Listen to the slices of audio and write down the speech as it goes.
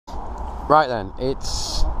Right then,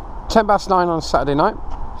 it's 9:10 on Saturday night.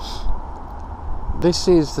 This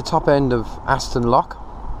is the top end of Aston Lock.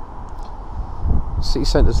 City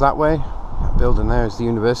centre's that way. That building there is the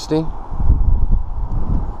university.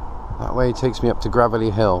 That way it takes me up to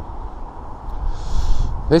Gravelly Hill.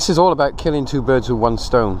 This is all about killing two birds with one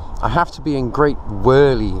stone. I have to be in Great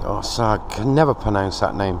Wyrley, I can never pronounce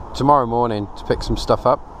that name, tomorrow morning to pick some stuff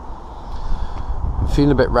up. I'm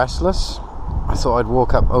feeling a bit restless. I thought I'd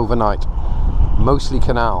walk up overnight. Mostly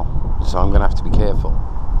Canal, so I'm going to have to be careful.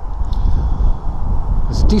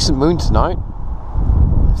 There's a decent moon tonight.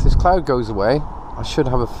 If this cloud goes away, I should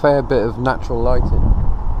have a fair bit of natural lighting.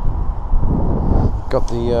 Got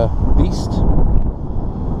the Beast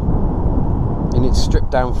in its stripped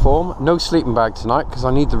down form. No sleeping bag tonight because I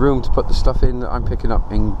need the room to put the stuff in that I'm picking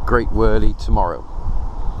up in Great Wyrley tomorrow.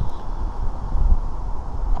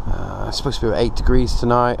 It's supposed to be 8 degrees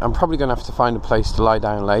tonight. I'm probably going to have to find a place to lie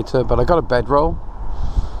down later, but I got a bedroll,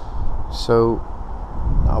 so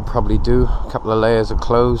I'll probably do a couple of layers of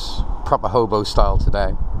clothes, proper hobo style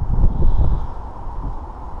today.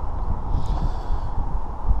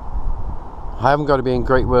 I haven't got to be in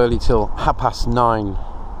Great Wyrley till 9:30,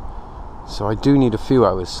 so I do need a few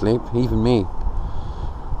hours sleep, even me,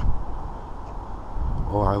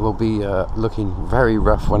 or I will be looking very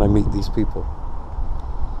rough when I meet these people.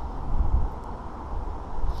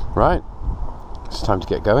 Right, it's time to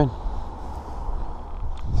get going.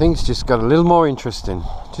 Things just got a little more interesting.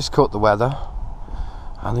 Just caught the weather,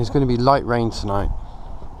 and there's going to be light rain tonight,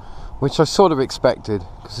 which I sort of expected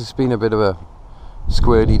because it's been a bit of a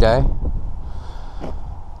squirty day.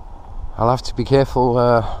 I'll have to be careful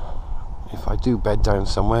if I do bed down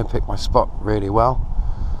somewhere, pick my spot really well.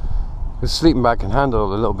 The sleeping bag can handle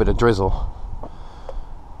a little bit of drizzle,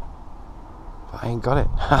 but I ain't got it.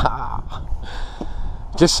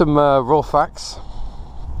 Just some raw facts.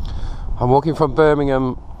 I'm walking from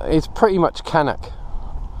Birmingham. It's pretty much Canal,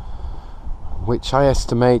 which I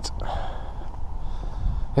estimate,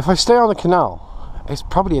 if I stay on the canal, it's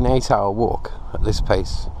probably an 8-hour walk at this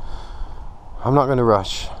pace. I'm not going to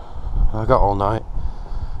rush. I got all night,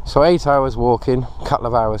 so 8 hours walking, a couple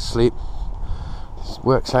of hours sleep. This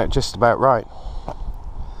works out just about right.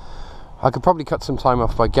 I could probably cut some time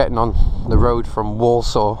off by getting on the road from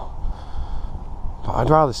Walsall, but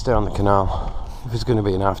I'd rather stay on the canal if it's going to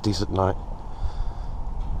be an half decent night.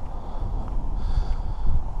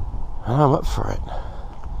 And I'm up for it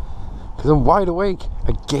because I'm wide awake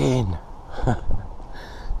again.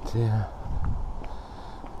 Dear.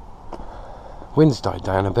 Wind's died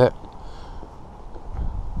down a bit.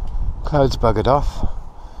 Clouds buggered off.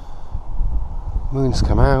 Moon's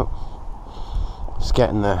come out. It's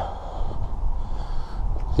getting there.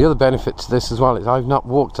 The other benefit to this as well is I've not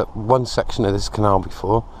walked up one section of this canal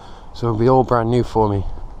before, so it'll be all brand new for me,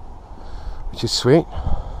 which is sweet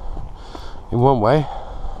in one way,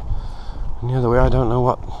 and the other way I don't know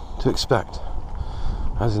what to expect,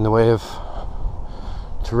 as in the way of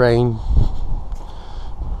terrain,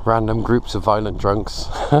 random groups of violent drunks.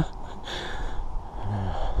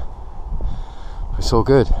 It's all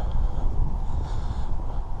good.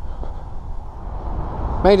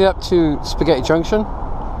 Made it up to Spaghetti Junction.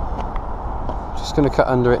 Just going to cut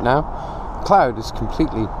under it now. Cloud has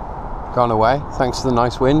completely gone away thanks to the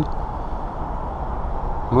nice wind.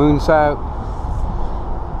 Moon's out,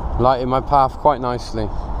 lighting my path quite nicely.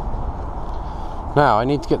 Now I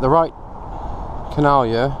need to get the right canal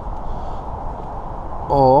here,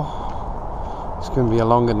 or it's going to be a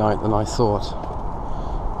longer night than I thought.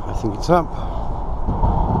 I think it's up,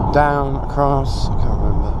 down, across, I can't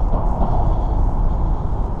remember.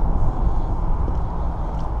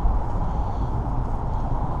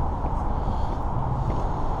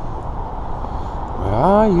 Where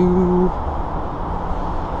are you?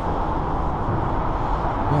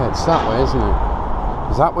 Yeah, it's that way, isn't it?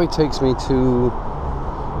 Because that way takes me to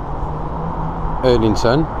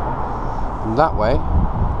Erdington, and that way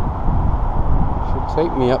should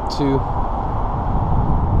take me up to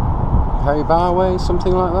Harry Barway,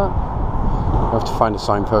 something like that. I'll have to find a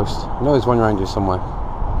signpost. I know there's one around here somewhere.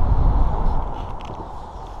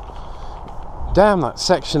 Damn, that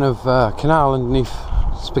section of canal underneath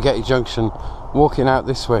Spaghetti Junction, walking out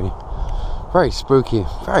this way. Very spooky,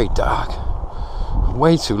 very dark.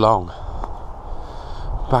 Way too long.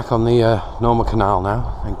 Back on the normal canal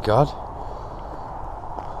now, thank God.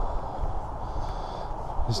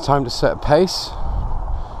 It's time to set a pace.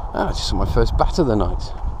 I just saw my first bat of the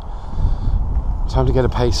night. Time to get a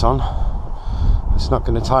pace on. It's not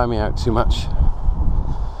going to tire me out too much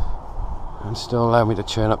and still allow me to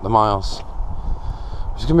churn up the miles.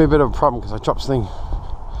 It's going to be a bit of a problem because I dropped something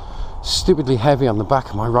stupidly heavy on the back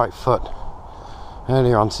of my right foot.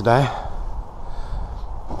 earlier on today.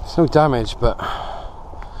 It's no damage, but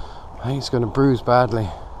I think it's going to bruise badly.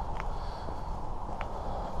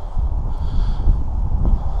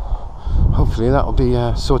 Hopefully that will be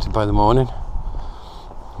sorted by the morning,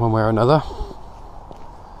 one way or another.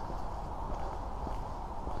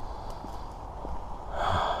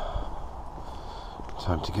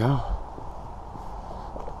 Time to go.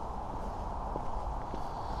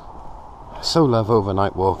 I so love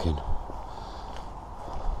overnight walking.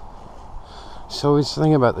 It's always the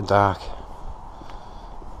thing about the dark.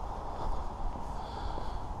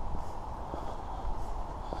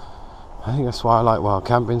 I think that's why I like wild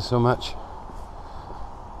camping so much.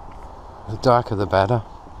 The darker the better.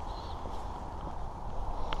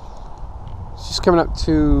 It's just coming up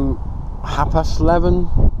to 11:30,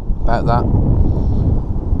 about that.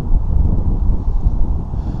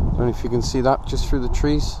 I don't know if you can see that just through the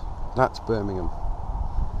trees. That's Birmingham.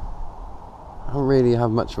 I don't really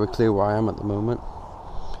have much of a clue where I am at the moment.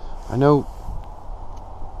 I know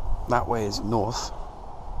that way is north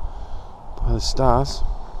by the stars.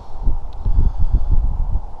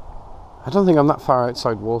 I don't think I'm that far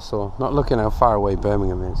outside Warsaw. Not looking how far away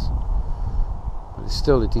Birmingham is, but it's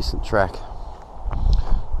still a decent trek.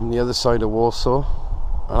 I'm the other side of Warsaw,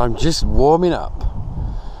 and I'm just warming up.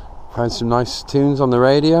 Found some nice tunes on the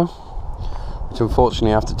radio, which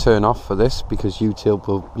unfortunately I have to turn off for this because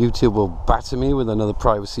YouTube will batter me with another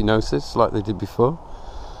privacy notice like they did before,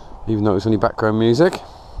 even though it was only background music.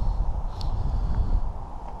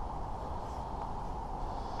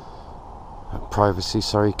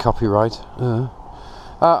 Copyright.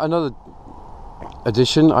 Another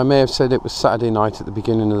addition. I may have said it was Saturday night at the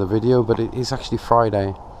beginning of the video, but it is actually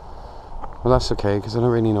Friday. Well, that's okay, because I don't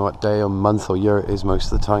really know what day or month or year it is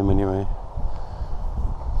most of the time anyway.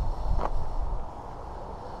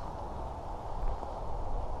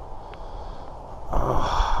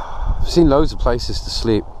 I've seen loads of places to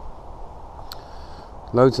sleep.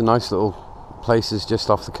 Loads of nice little places just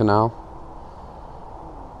off the canal.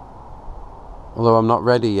 Although I'm not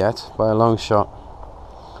ready yet, by a long shot.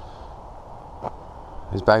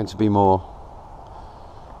 There's bound to be more.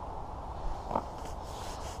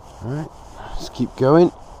 Alright, let's keep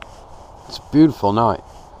going. It's a beautiful night.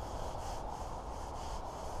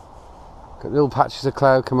 Got little patches of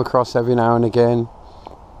cloud come across every now and again.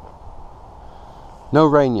 No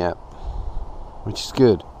rain yet, which is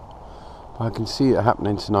good. But I can see it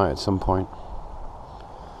happening tonight at some point.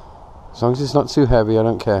 As long as it's not too heavy, I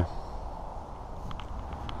don't care.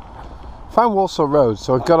 Found Walsall Road,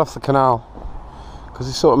 so I got off the canal because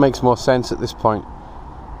it sort of makes more sense at this point.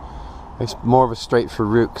 It's more of a straight through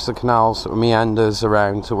route because the canal sort of meanders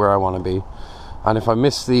around to where I want to be, and if I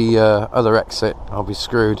miss the other exit, I'll be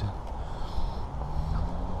screwed.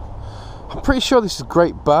 I'm pretty sure this is a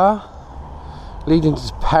great bar leading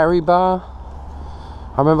to Perry Bar.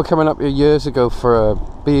 I remember coming up here years ago for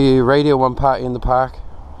a Radio 1 party in the park.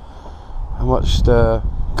 I watched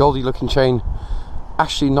Goldie Looking Chain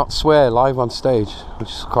actually not swear live on stage, which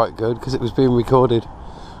is quite good because it was being recorded.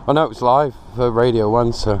 I know it was live for Radio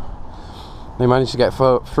 1, so they managed to get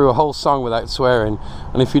through a whole song without swearing.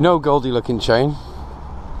 And if you know Goldie Looking Chain,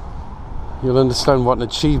 you'll understand what an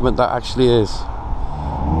achievement that actually is.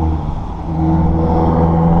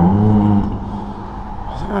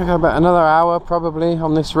 I think I got about another hour probably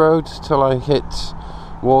on this road till I hit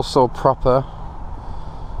Walsall proper,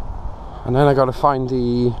 and then I got to find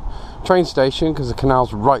the train station because the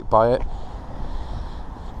canal's right by it.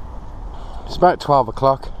 It's about 12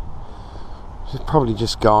 o'clock. It's probably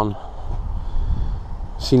just gone.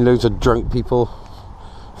 Seen loads of drunk people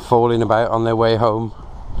falling about on their way home,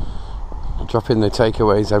 dropping their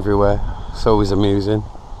takeaways everywhere. It's always amusing.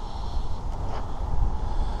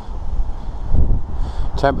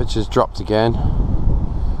 Temperature's dropped again.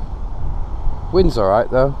 Wind's alright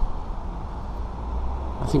though.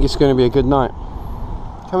 I think it's going to be a good night.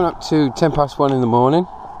 Coming up to 1:10 in the morning.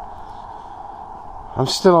 I'm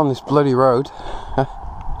still on this bloody road.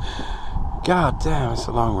 God damn, it's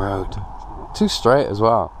a long road. Too straight as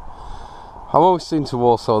well. I'm always seen to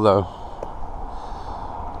Walsall though.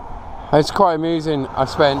 It's quite amusing. I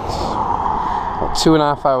spent what,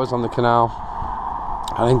 2.5 hours on the canal.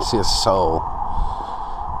 I didn't see a soul.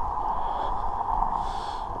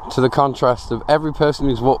 To the contrast of every person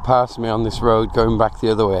who's walked past me on this road going back the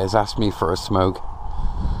other way has asked me for a smoke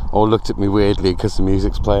or looked at me weirdly because the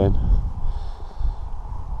music's playing.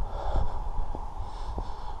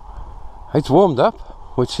 It's warmed up,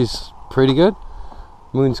 which is pretty good.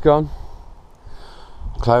 Moon's gone.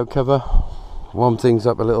 Cloud cover. Warm things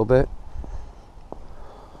up a little bit.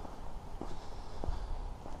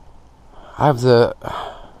 I have the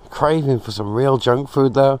craving for some real junk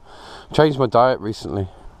food though. Changed my diet recently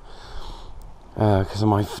because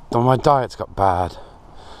my diet's got bad.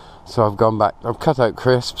 So I've gone back. I've cut out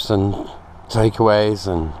crisps and takeaways,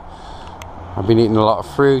 and I've been eating a lot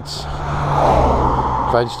of fruits,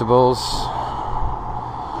 vegetables,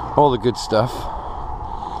 all the good stuff.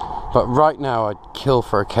 But right now I'd kill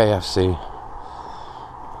for a KFC.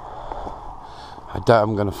 I doubt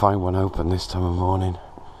I'm going to find one open this time of morning,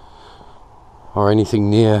 or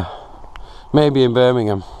anything near. Maybe in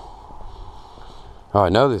Birmingham. Oh, I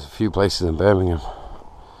know there's a few places in Birmingham,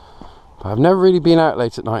 but I've never really been out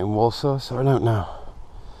late at night in Warsaw, so I don't know.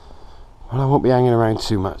 Well, I won't be hanging around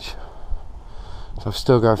too much, so I've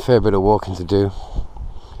still got a fair bit of walking to do.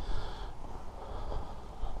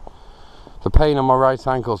 The pain on my right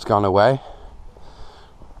ankle's gone away,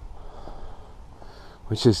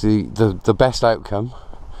 which is the best outcome,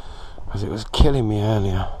 because it was killing me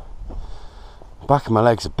earlier. The back of my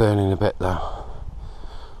legs are burning a bit though.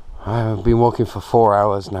 I've been walking for 4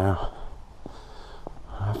 hours now.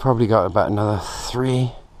 I've probably got about another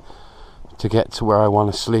 3 to get to where I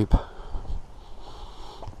want to sleep.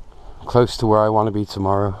 Close to where I want to be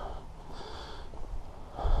tomorrow.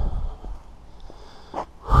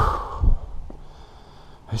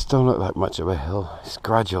 This don't look like much of a hill. It's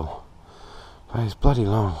gradual, but it's bloody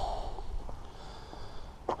long.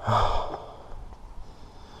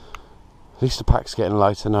 At least the pack's getting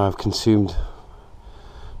lighter now. I've consumed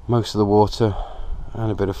most of the water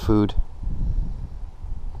and a bit of food.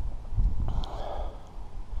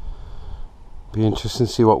 Be interesting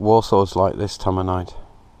to see what Warsaw's like this time of night.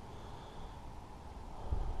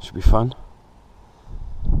 Should be fun.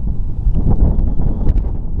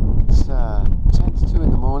 It's 10 to 2 in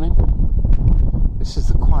the morning. This is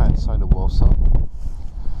the quiet side of Warsaw.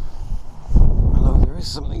 Although there is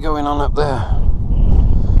something going on up there.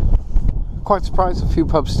 Quite surprised a few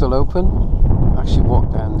pubs still open. I actually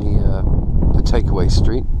walked down the takeaway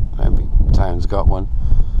street. Every town's got one.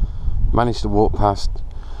 Managed to walk past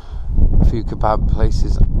a few kebab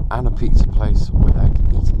places and a pizza place without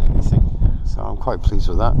eating anything. So I'm quite pleased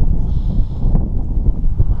with that.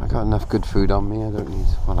 I got enough good food on me. I don't need,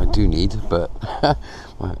 well, I do need, but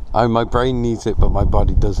my brain needs it, but my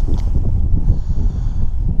body doesn't.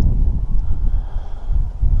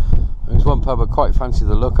 There's one pub I quite fancy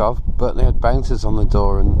the look of, but they had bouncers on the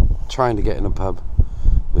door, and trying to get in a pub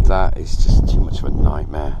with that is just too much of a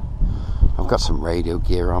nightmare. I've got some radio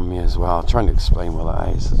gear on me as well. Trying to explain what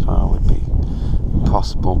that is as well would be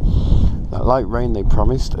impossible. That light rain they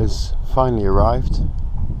promised has finally arrived.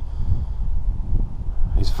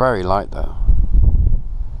 It's very light though.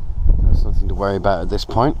 There's nothing to worry about at this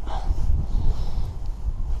point.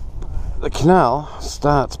 The canal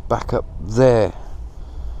starts back up there.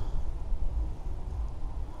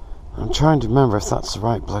 I'm trying to remember if that's the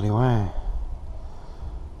right bloody way.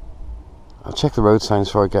 I'll check the road signs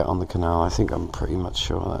before I get on the canal. I think I'm pretty much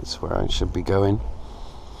sure that's where I should be going.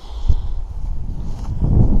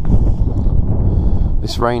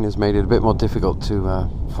 This rain has made it a bit more difficult to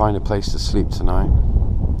find a place to sleep tonight.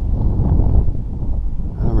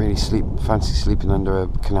 I don't really fancy sleeping under a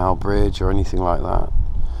canal bridge or anything like that.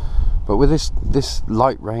 But with this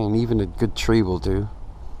light rain, even a good tree will do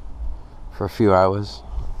for a few hours.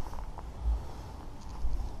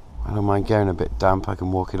 I don't mind getting a bit damp. I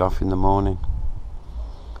can walk it off in the morning.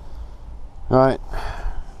 Right,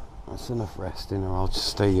 that's enough resting, or I'll just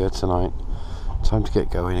stay here tonight. Time to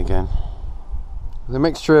get going again. The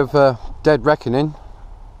mixture of Dead Reckoning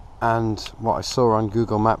and what I saw on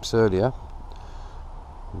Google Maps earlier.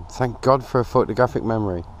 Thank God for a photographic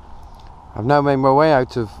memory. I've now made my way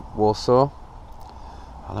out of Warsaw,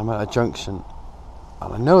 and I'm at a junction,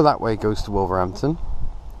 and I know that way goes to Wolverhampton.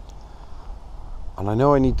 And I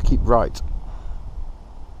know I need to keep right,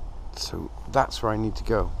 so that's where I need to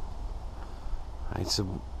go. It's a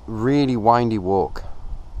really windy walk.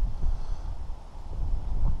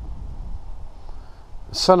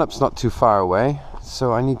 The sun-up's not too far away,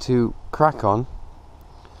 so I need to crack on,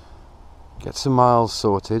 get some miles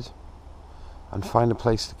sorted, and find a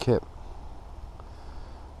place to kip.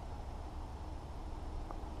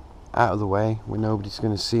 Out of the way where nobody's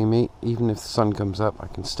going to see me. Even if the sun comes up, I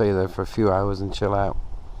can stay there for a few hours and chill out.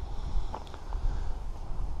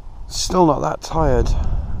 Still not that tired.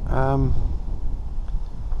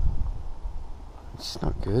 It's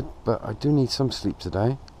not good, but I do need some sleep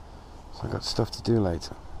today, so I've got stuff to do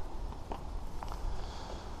later.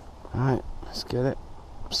 Alright, let's get it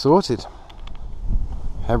sorted.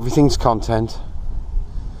 Everything's content,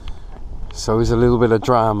 so is a little bit of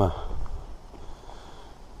drama.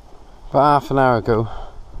 About half an hour ago,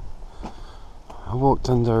 I walked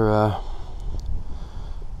under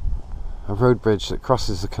a road bridge that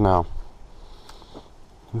crosses the canal,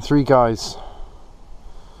 and 3 guys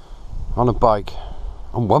on a bike,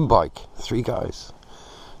 on one bike, 3 guys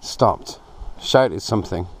stopped, shouted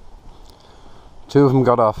something. 2 of them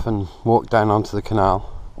got off and walked down onto the canal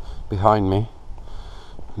behind me,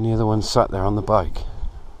 and the other one sat there on the bike,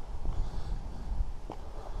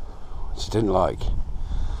 which I didn't like.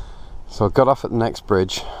 So I got off at the next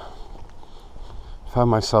bridge, found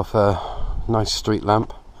myself a nice street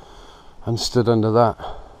lamp and stood under that.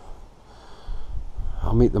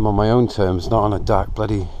 I'll meet them on my own terms, not on a dark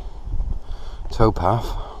bloody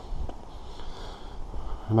towpath.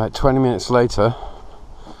 About 20 minutes later,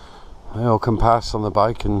 they all come past on the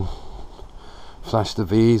bike and flashed the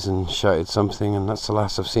V's and shouted something, and that's the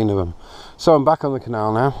last I've seen of them. So I'm back on the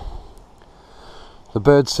canal now. The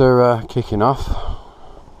birds are kicking off,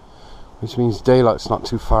 which means daylight's not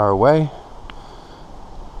too far away.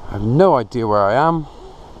 I have no idea where I am.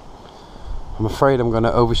 I'm afraid I'm going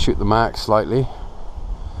to overshoot the mark slightly,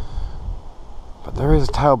 but there is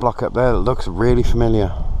a tower block up there that looks really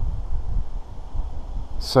familiar.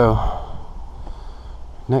 So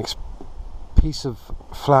next piece of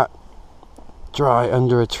flat, dry,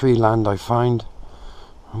 under a tree land I find,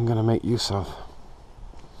 I'm going to make use of.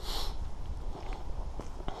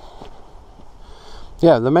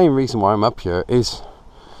 Yeah, the main reason why I'm up here is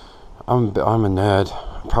I'm a nerd,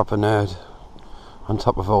 a proper nerd, on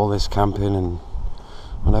top of all this camping and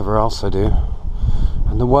whatever else I do.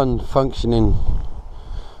 And the one functioning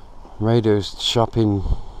Raiders shop in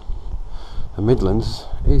the Midlands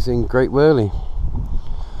is in Great Wyrley.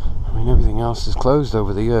 I mean, everything else is closed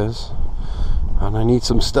over the years, and I need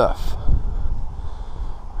some stuff.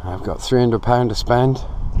 I've got £300 to spend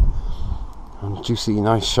on juicy,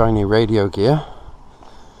 nice, shiny radio gear,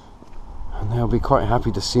 and they'll be quite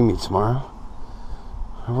happy to see me tomorrow.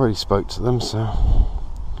 I've already spoke to them, so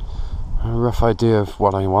I have a rough idea of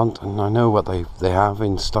what I want, and I know what they have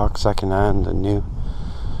in stock, second hand and new.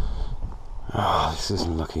 Oh, this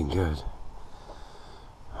isn't looking good.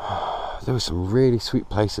 There were some really sweet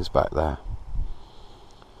places back there.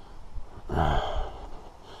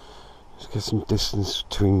 Let's get some distance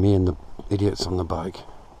between me and the idiots on the bike.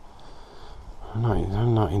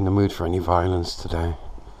 I'm not in the mood for any violence today.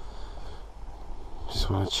 Just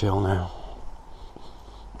want to chill now.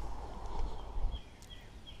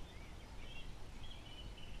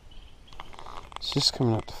 It's just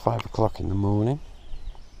coming up to 5 o'clock in the morning.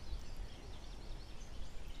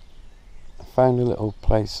 I found a little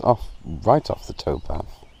place right off the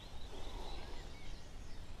towpath.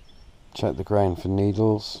 Check the ground for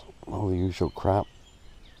needles, all the usual crap,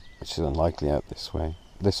 which is unlikely out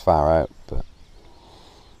this far out, but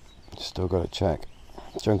still got to check.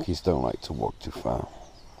 Junkies don't like to walk too far.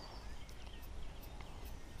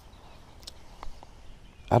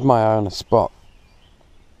 I had my eye on a spot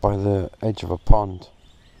by the edge of a pond.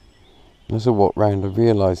 As I walked round, I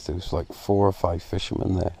realised there was like 4 or 5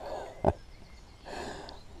 fishermen there.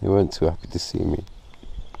 They weren't too happy to see me.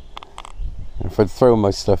 And if I'd thrown my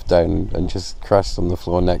stuff down and just crashed on the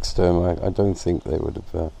floor next to them, I don't think they would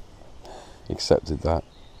have accepted that.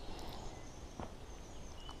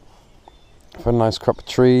 I've had a nice crop of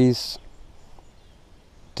trees,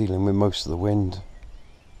 dealing with most of the wind.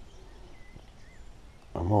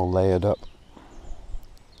 I'm all layered up.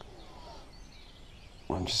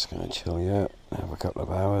 I'm just going to chill here, have a couple of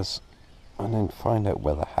hours, and then find out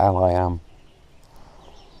where the hell I am.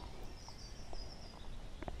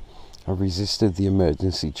 I resisted the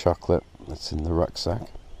emergency chocolate that's in the rucksack.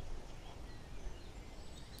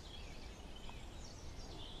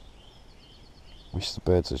 Wish the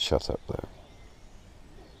birds had shut up though.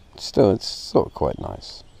 Still, it's sort of quite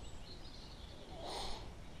nice.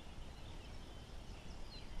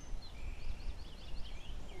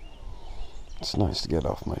 It's nice to get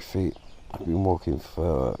off my feet. I've been walking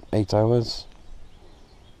for 8 hours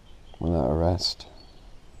without a rest.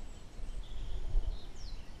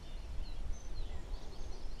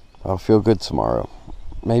 I'll feel good tomorrow.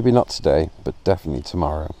 Maybe not today, but definitely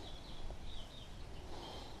tomorrow.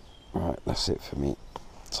 Right, that's it for me.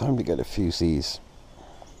 Time to get a few C's.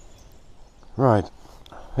 Right,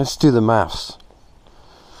 let's do the maths.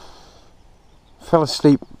 Fell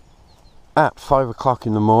asleep at 5 o'clock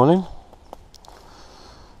in the morning,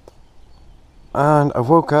 and I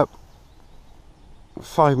woke up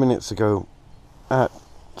 5 minutes ago at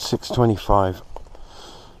 6:25.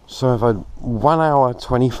 So I've had 1 hour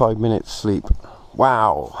 25 minutes sleep.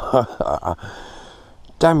 Wow.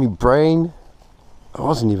 Damn you brain. It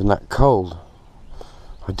wasn't even that cold.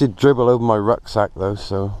 I did dribble over my rucksack though,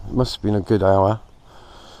 so it must have been a good hour.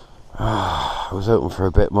 I was hoping for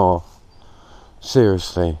a bit more.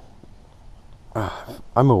 Seriously.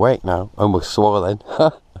 I'm awake now. Almost swollen.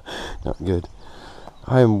 Not good.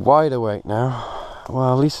 I am wide awake now.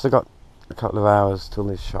 Well, at least I got a couple of hours till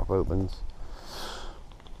this shop opens.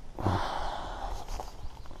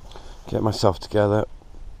 Get myself together.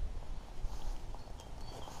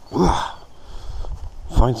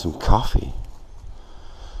 Find some coffee.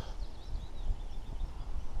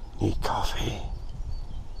 Need coffee.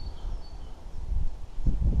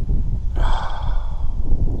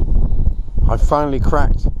 I finally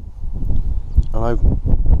cracked, and I've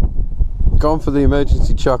gone for the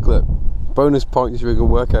emergency chocolate. Bonus points if we can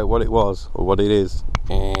work out what it was or what it is.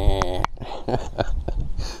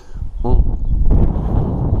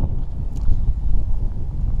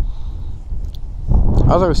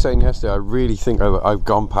 As I was saying yesterday, I really think I've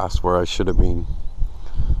gone past where I should have been.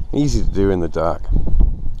 Easy to do in the dark.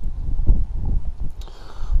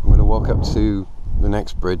 I'm going to walk up to the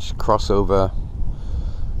next bridge, cross over,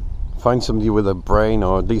 find somebody with a brain,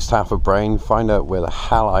 or at least half a brain, find out where the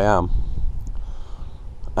hell I am,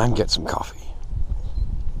 and get some coffee.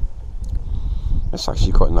 It's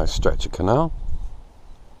actually quite a nice stretch of canal.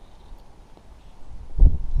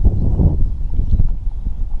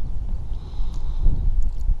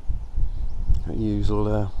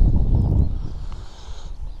 Usual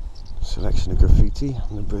selection of graffiti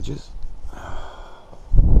on the bridges.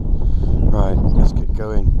 Right, let's get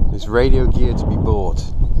going. There's radio gear to be bought,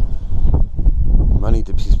 money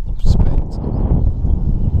to be spent.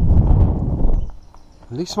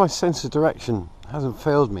 At least my sense of direction hasn't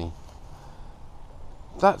failed me.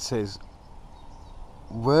 That says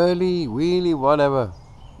Wyrley, whatever,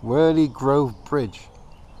 Wyrley Grove Bridge,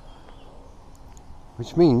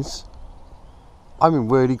 which means I'm in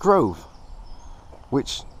Wyrley Grove,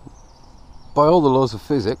 which by all the laws of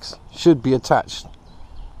physics should be attached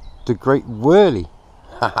to Great Wyrley.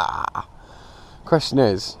 Question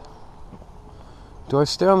is, do I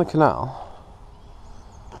stay on the canal,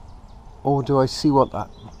 or do I see what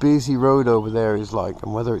that busy road over there is like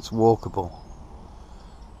and whether it's walkable?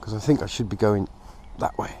 Because I think I should be going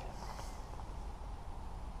that way.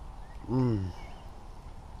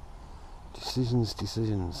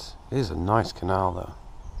 Decisions. It is a nice canal though.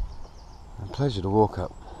 A pleasure to walk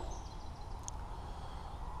up.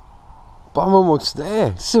 But I'm almost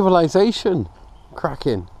there. Civilization.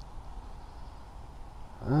 Cracking.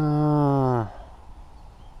 I'm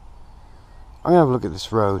going to have a look at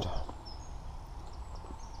this road.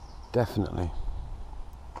 Definitely.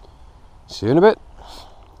 See you in a bit.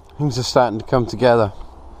 Things are starting to come together.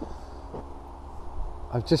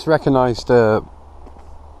 I've just recognised a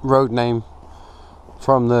road name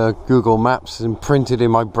from the Google Maps imprinted in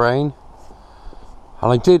my brain,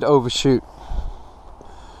 and I did overshoot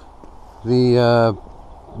the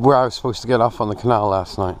where I was supposed to get off on the canal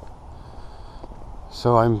last night,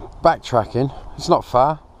 so I'm backtracking. It's not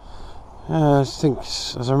far. I think,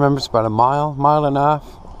 as I remember, it's about a mile and a half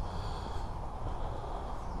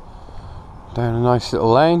down a nice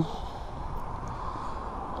little lane.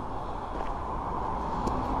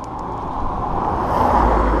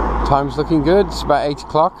 Time's looking good. It's about 8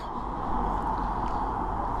 o'clock.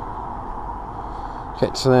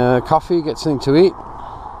 Get some coffee, get something to eat.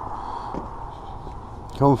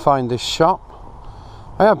 Go and find this shop.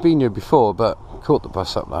 I have been here before, but caught the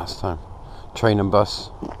bus up last time. Train and bus.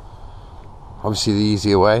 Obviously the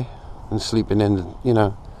easier way than sleeping in the, in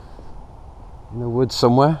the woods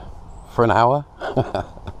somewhere for an hour.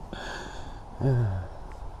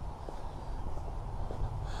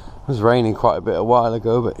 It was raining quite a bit a while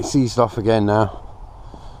ago, but it's eased off again now.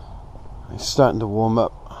 It's starting to warm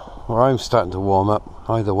up, or I'm starting to warm up,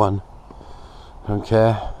 either one. Don't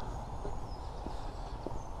care.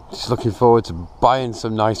 Just looking forward to buying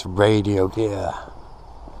some nice radio gear.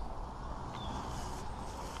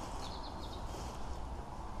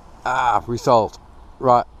 Result.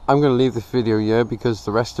 Right, I'm going to leave this video here because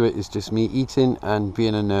the rest of it is just me eating and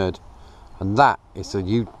being a nerd. And that is a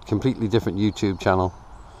completely different YouTube channel.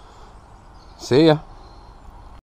 See ya.